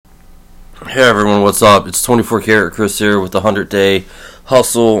Hey everyone, what's up? It's 24 Karat Chris here with the 100-day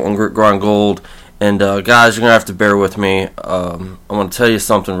hustle on Grit Grind Gold. And guys, you're going to have to bear with me. I want to tell you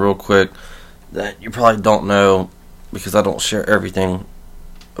something real quick that you probably don't know because I don't share everything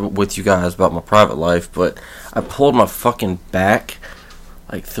with you guys about my private life. But I pulled my fucking back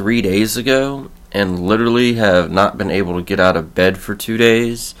like 3 days ago and literally have not been able to get out of bed for 2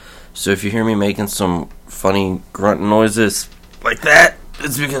 days. So if you hear me making some funny grunt noises like that,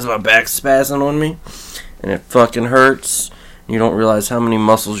 it's because my back's spazzing on me, and it fucking hurts. You don't realize how many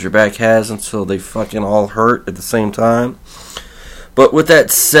muscles your back has until they fucking all hurt at the same time. But with that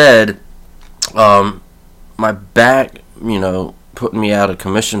said, my back, putting me out of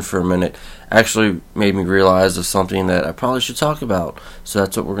commission for a minute, actually made me realize of something that I probably should talk about. So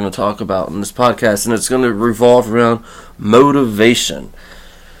that's what we're going to talk about in this podcast, and it's going to revolve around motivation.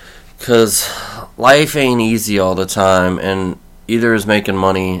 Because life ain't easy all the time, and either is making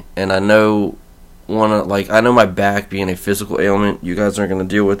money, and I know my back being a physical ailment, you guys aren't going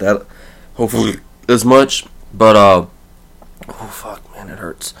to deal with that hopefully as much, but oh fuck man, it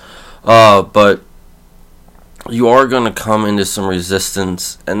hurts. But you are going to come into some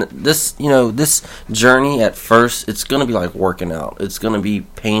resistance, and this journey at first, it's going to be like working out. It's going to be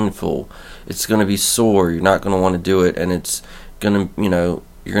painful, it's going to be sore, you're not going to want to do it, and it's going to,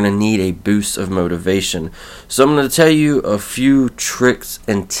 you're going to need a boost of motivation. So I'm going to tell you a few tricks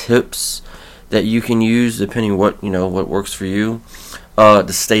and tips that you can use depending what works for you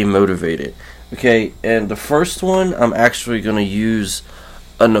to stay motivated. Okay, and the first one, I'm actually going to use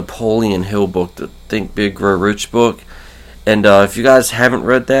a Napoleon Hill book, the Think Big Grow Rich book. And if you guys haven't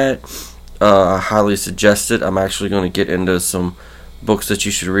read that, I highly suggest it. I'm actually going to get into some books that you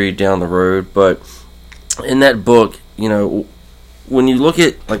should read down the road. But in that book, when you look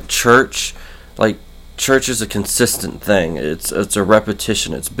at church is a consistent thing. It's a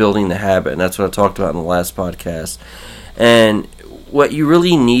repetition. It's building the habit, and that's what I talked about in the last podcast. And what you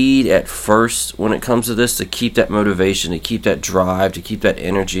really need at first when it comes to this to keep that motivation, to keep that drive, to keep that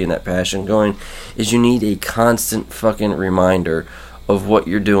energy and that passion going, is you need a constant fucking reminder of what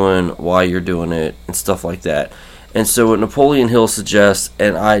you're doing, why you're doing it, and stuff like that. And so what Napoleon Hill suggests,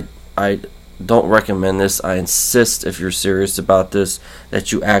 and I don't recommend this, I insist if you're serious about this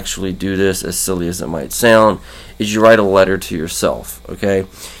that you actually do this, as silly as it might sound, is you write a letter to yourself. Okay,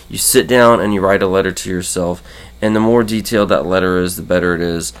 you sit down and you write a letter to yourself, and the more detailed that letter is, the better it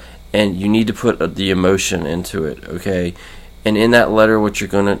is, and you need to put the emotion into it. Okay, and in that letter, what you're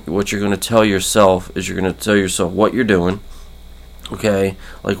gonna tell yourself is you're gonna tell yourself what you're doing. Okay,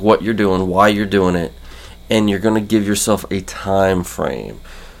 like what you're doing, why you're doing it, and you're gonna give yourself a time frame.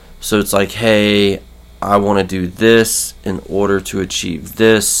 So it's like, hey, I want to do this in order to achieve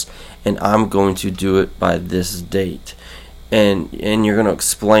this, and I'm going to do it by this date. And you're going to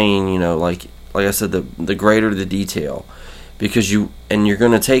explain, like I said, the greater the detail. Because you're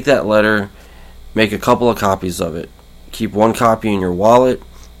going to take that letter, make a couple of copies of it. Keep one copy in your wallet,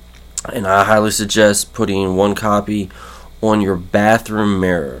 and I highly suggest putting one copy on your bathroom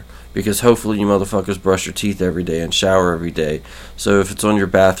mirror. Because hopefully you motherfuckers brush your teeth every day and shower every day. So if it's on your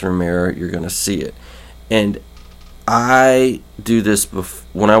bathroom mirror, you're going to see it. And I do this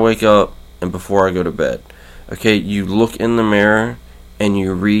when I wake up and before I go to bed. Okay, you look in the mirror and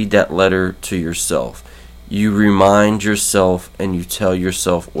you read that letter to yourself. You remind yourself and you tell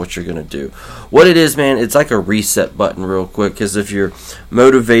yourself what you're going to do. What it is, man, it's like a reset button real quick. Because if your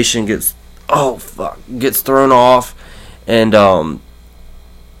motivation gets thrown off and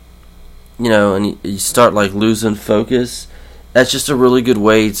and you start losing focus, that's just a really good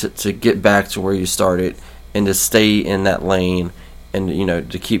way to get back to where you started and to stay in that lane and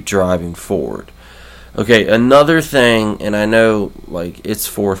to keep driving forward. Okay, another thing, and I know it's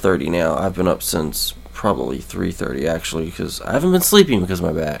 4:30 now. I've been up since probably 3:30 actually because I haven't been sleeping because of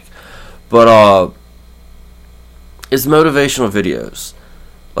my back. But it's motivational videos.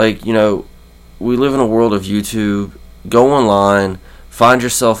 We live in a world of YouTube. Go online. Find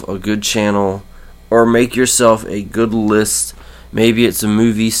yourself a good channel or make yourself a good list. Maybe it's a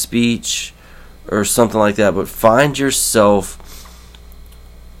movie speech or something like that, but find yourself,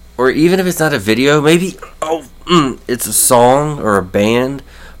 or even if it's not a video, maybe it's a song or a band,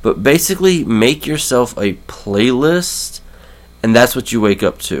 but basically make yourself a playlist, and that's what you wake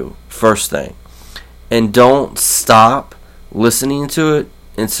up to first thing. And don't stop listening to it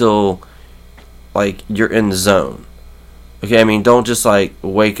until you're in the zone. Okay, don't just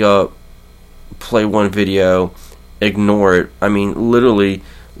wake up, play one video, ignore it. Literally,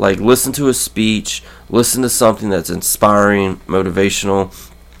 listen to a speech, listen to something that's inspiring, motivational.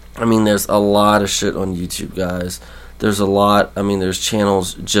 There's a lot of shit on YouTube, guys, There's a lot. I mean, there's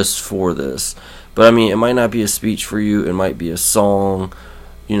channels just for this. But I mean, it might not be a speech for you. It might be a song,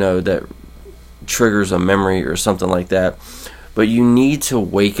 that triggers a memory or something like that. But you need to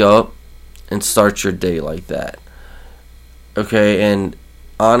wake up and start your day like that. Okay, and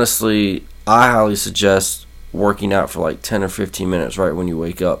honestly, I highly suggest working out for like 10 or 15 minutes right when you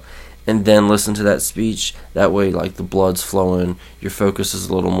wake up, and then listen to that speech. That way, like, the blood's flowing, your focus is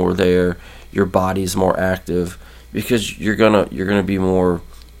a little more there, your body's more active, because you're gonna be more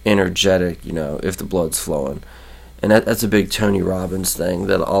energetic, if the blood's flowing. And that's a big Tony Robbins thing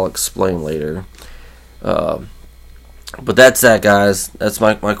that I'll explain later. But that's that, guys. That's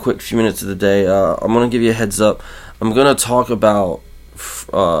my quick few minutes of the day. I'm going to give you a heads up. I'm going to talk about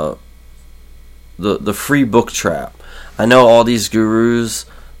the free book trap. I know all these gurus,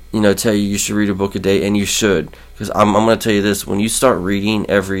 tell you should read a book a day, and you should. Because I'm going to tell you this. When you start reading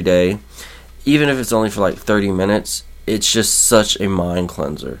every day, even if it's only for like 30 minutes, it's just such a mind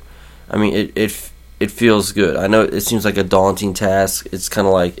cleanser. I mean, it feels good. I know it seems like a daunting task. It's kind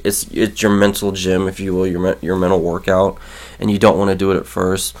of like it's your mental gym, if you will, your mental workout, and you don't want to do it at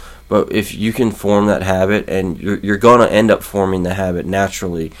first. But if you can form that habit, and you're going to end up forming the habit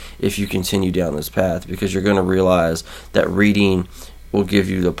naturally if you continue down this path, because you're going to realize that reading will give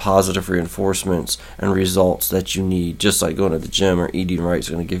you the positive reinforcements and results that you need, just like going to the gym or eating right is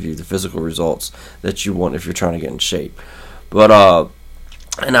going to give you the physical results that you want if you're trying to get in shape. But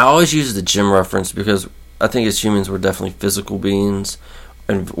and I always use the gym reference because I think as humans we're definitely physical beings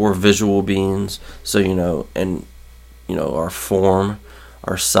or visual beings. So our form,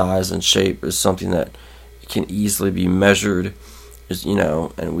 our size and shape is something that can easily be measured,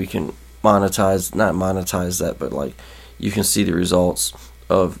 and we can not monetize that, but like you can see the results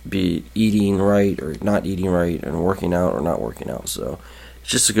of eating right or not eating right, and working out or not working out. So it's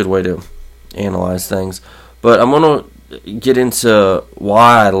just a good way to analyze things. But I'm going to get into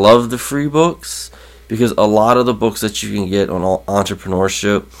why I love the free books, because a lot of the books that you can get on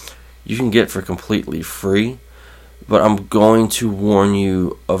entrepreneurship, you can get for completely free. But I'm going to warn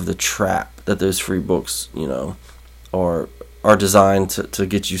you of the trap that those free books, are designed to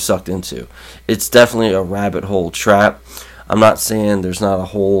get you sucked into. It's definitely a rabbit hole trap. I'm not saying there's a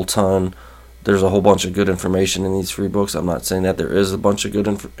whole bunch of good information in these free books. I'm not saying that there is a bunch of good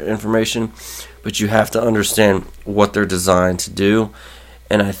information, but you have to understand what they're designed to do.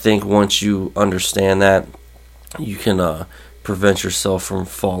 And I think once you understand that, you can prevent yourself from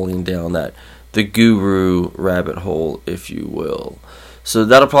falling down the guru rabbit hole, if you will. So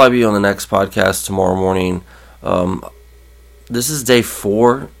that'll probably be on the next podcast tomorrow morning. This is day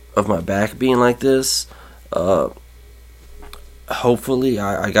 4 of my back being like this. Hopefully,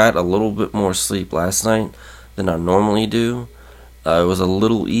 I got a little bit more sleep last night than I normally do. It was a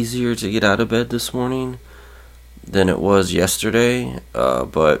little easier to get out of bed this morning than it was yesterday.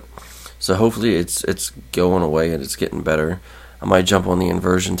 But so hopefully it's going away and it's getting better. I might jump on the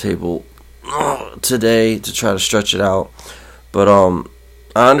inversion table today to try to stretch it out. But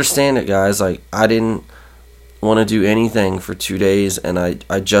I understand it, guys. Like, I didn't want to do anything for 2 days, and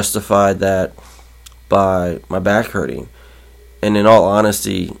I justified that by my back hurting. And in all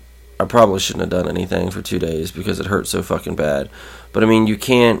honesty, I probably shouldn't have done anything for 2 days because it hurt so fucking bad. But I mean, you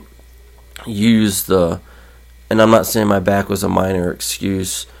can't use and I'm not saying my back was a minor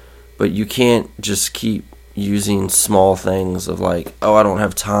excuse, but you can't just keep using small things of like, oh, I don't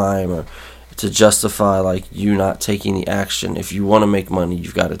have time, or to justify like you not taking the action. If you want to make money,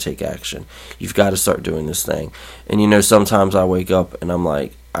 you've got to take action. You've got to start doing this thing. And sometimes I wake up and I'm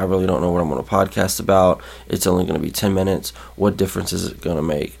like, I really don't know what I'm going to podcast about. It's only going to be 10 minutes. What difference is it going to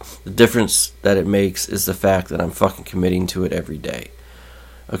make? The difference that it makes is the fact that I'm fucking committing to it every day.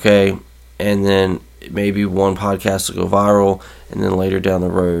 Okay? And then maybe one podcast will go viral, and then later down the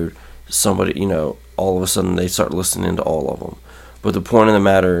road, somebody, all of a sudden they start listening to all of them. But the point of the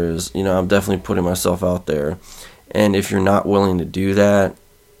matter is, I'm definitely putting myself out there. And if you're not willing to do that,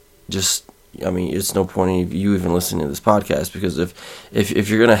 it's no point in you even listening to this podcast, because if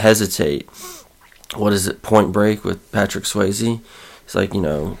you're going to hesitate, what is it, Point Break with Patrick Swayze? It's like,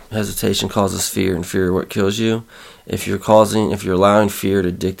 hesitation causes fear, and fear what kills you. If you're allowing fear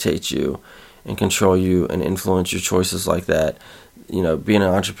to dictate you and control you and influence your choices like that, being an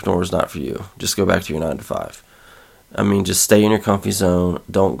entrepreneur is not for you. Just go back to your 9 to 5. I mean, just stay in your comfy zone,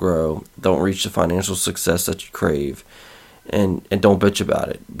 don't grow, don't reach the financial success that you crave, and don't bitch about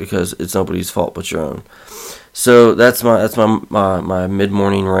it, because it's nobody's fault but your own. So that's my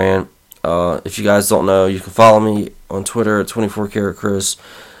mid-morning rant. If you guys don't know, you can follow me on Twitter at 24KaratChris.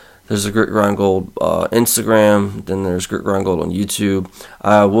 There's a Grit Grind Gold Instagram, then there's Grit Grind Gold on YouTube.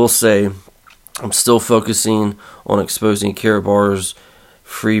 I will say, I'm still focusing on exposing Karatbars,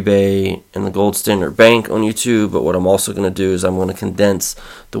 Freebay, and the Gold Standard Bank on YouTube, but what I'm also going to do is I'm going to condense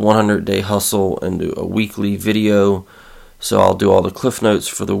the 100-day hustle into a weekly video. So I'll do all the cliff notes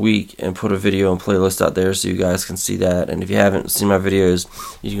for the week and put a video and playlist out there so you guys can see that. And if you haven't seen my videos,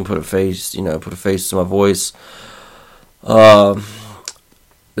 you can put a face to my voice.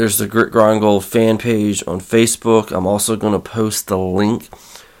 There's the Grit Grind Gold fan page on Facebook. I'm also going to post the link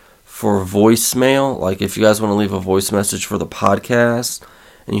for voicemail. Like if you guys want to leave a voice message for the podcast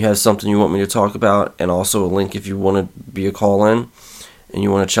and you have something you want me to talk about, and also a link if you want to be a call-in and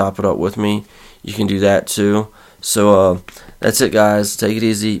you want to chop it up with me, you can do that too. So that's it, guys. Take it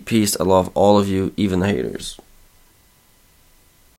easy. Peace. I love all of you, even the haters.